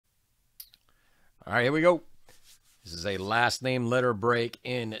All right, here we go. This is a last name letter break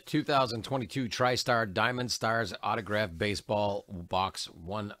in 2022 Tristar Diamond Stars Autograph Baseball Box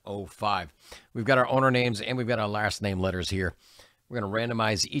 105. We've got our owner names and we've got our last name letters here. We're going to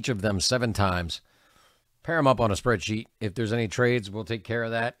randomize each of them 7 times. Pair them up on a spreadsheet. If there's any trades, we'll take care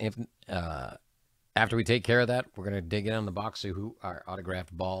of that. If after we take care of that, we're going to dig in on the box, see who our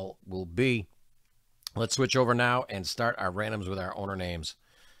autographed ball will be. Let's switch over now and start our randoms with our owner names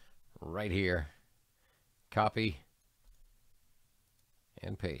right here. Copy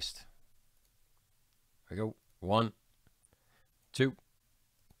and paste. There we go. 1, 2,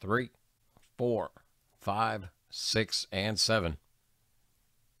 3, 4, 5, 6, and 7.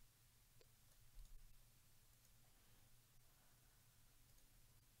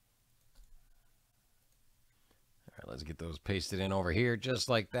 All right, let's get those pasted in over here just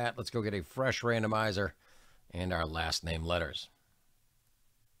like that. Let's go get a fresh randomizer and our last name letters.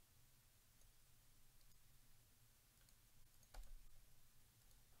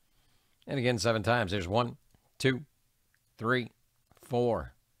 And again, 7 times. There's 1, 2, 3,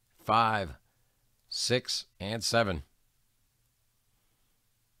 4, 5, 6, and 7.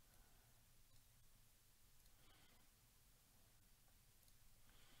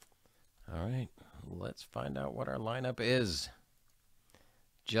 All right, let's find out what our lineup is.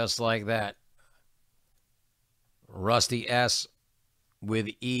 Just like that. Rusty S with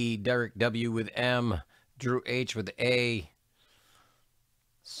E, Derek W with M, Drew H with A,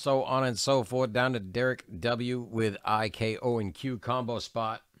 so on and so forth, down to Derek W with I, K, O, and Q combo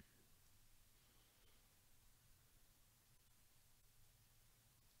spot.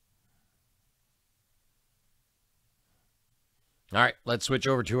 All right, let's switch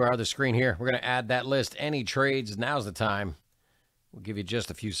over to our other screen here. We're going to add that list. Any trades, now's the time. We'll give you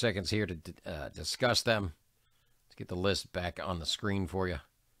just a few seconds here to discuss them. Let's get the list back on the screen for you.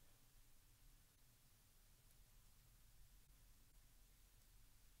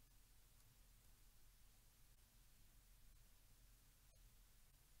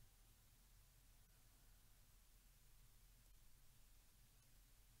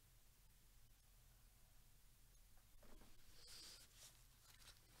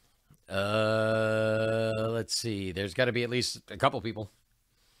 Let's see. There's got to be at least a couple people.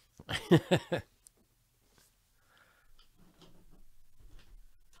 There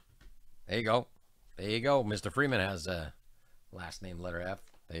you go. There you go. Mr. Freeman has a last name letter F.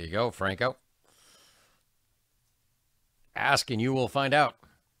 There you go, Franco. Ask and you will find out.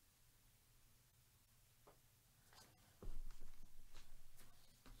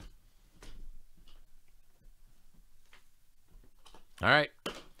 All right.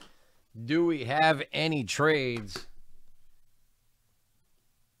 Do we have any trades?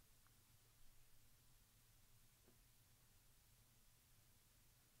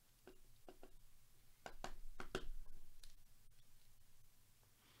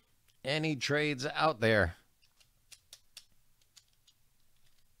 Any trades out there?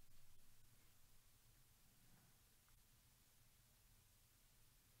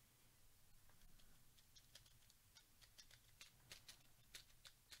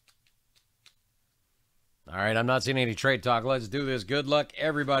 All right, I'm not seeing any trade talk. Let's do this. Good luck,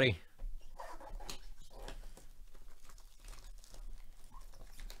 everybody.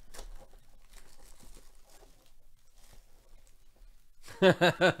 All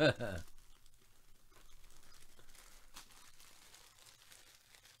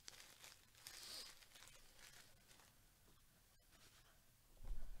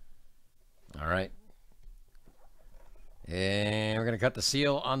right. And we're going to cut the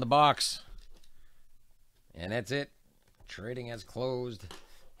seal on the box. And that's it. Trading has closed.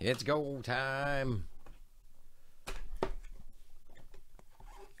 It's go time.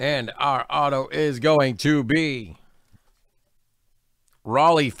 And our auto is going to be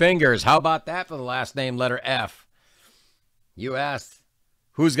Raleigh Fingers. How about that for the last name letter F? You asked,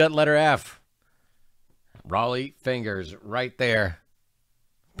 who's got letter F? Raleigh Fingers right there.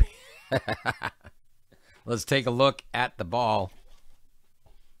 Let's take a look at the ball.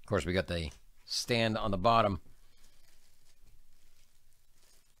 Of course, we got the stand on the bottom.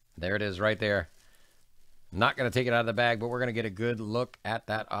 There it is right there. Not going to take it out of the bag, but we're going to get a good look at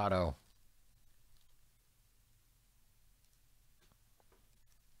that auto.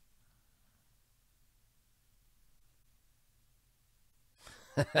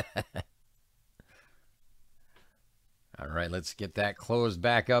 All right, let's get that closed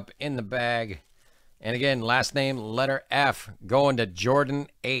back up in the bag. And again, last name, letter F, going to Jordan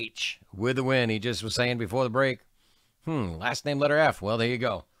H with the win. He just was saying before the break, last name, letter F. Well, there you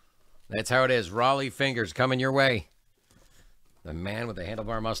go. That's how it is. Raleigh Fingers coming your way. The man with the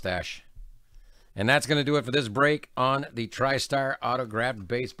handlebar mustache. And that's going to do it for this break on the Tristar autographed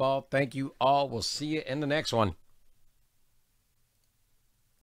baseball. Thank you all. We'll see you in the next one.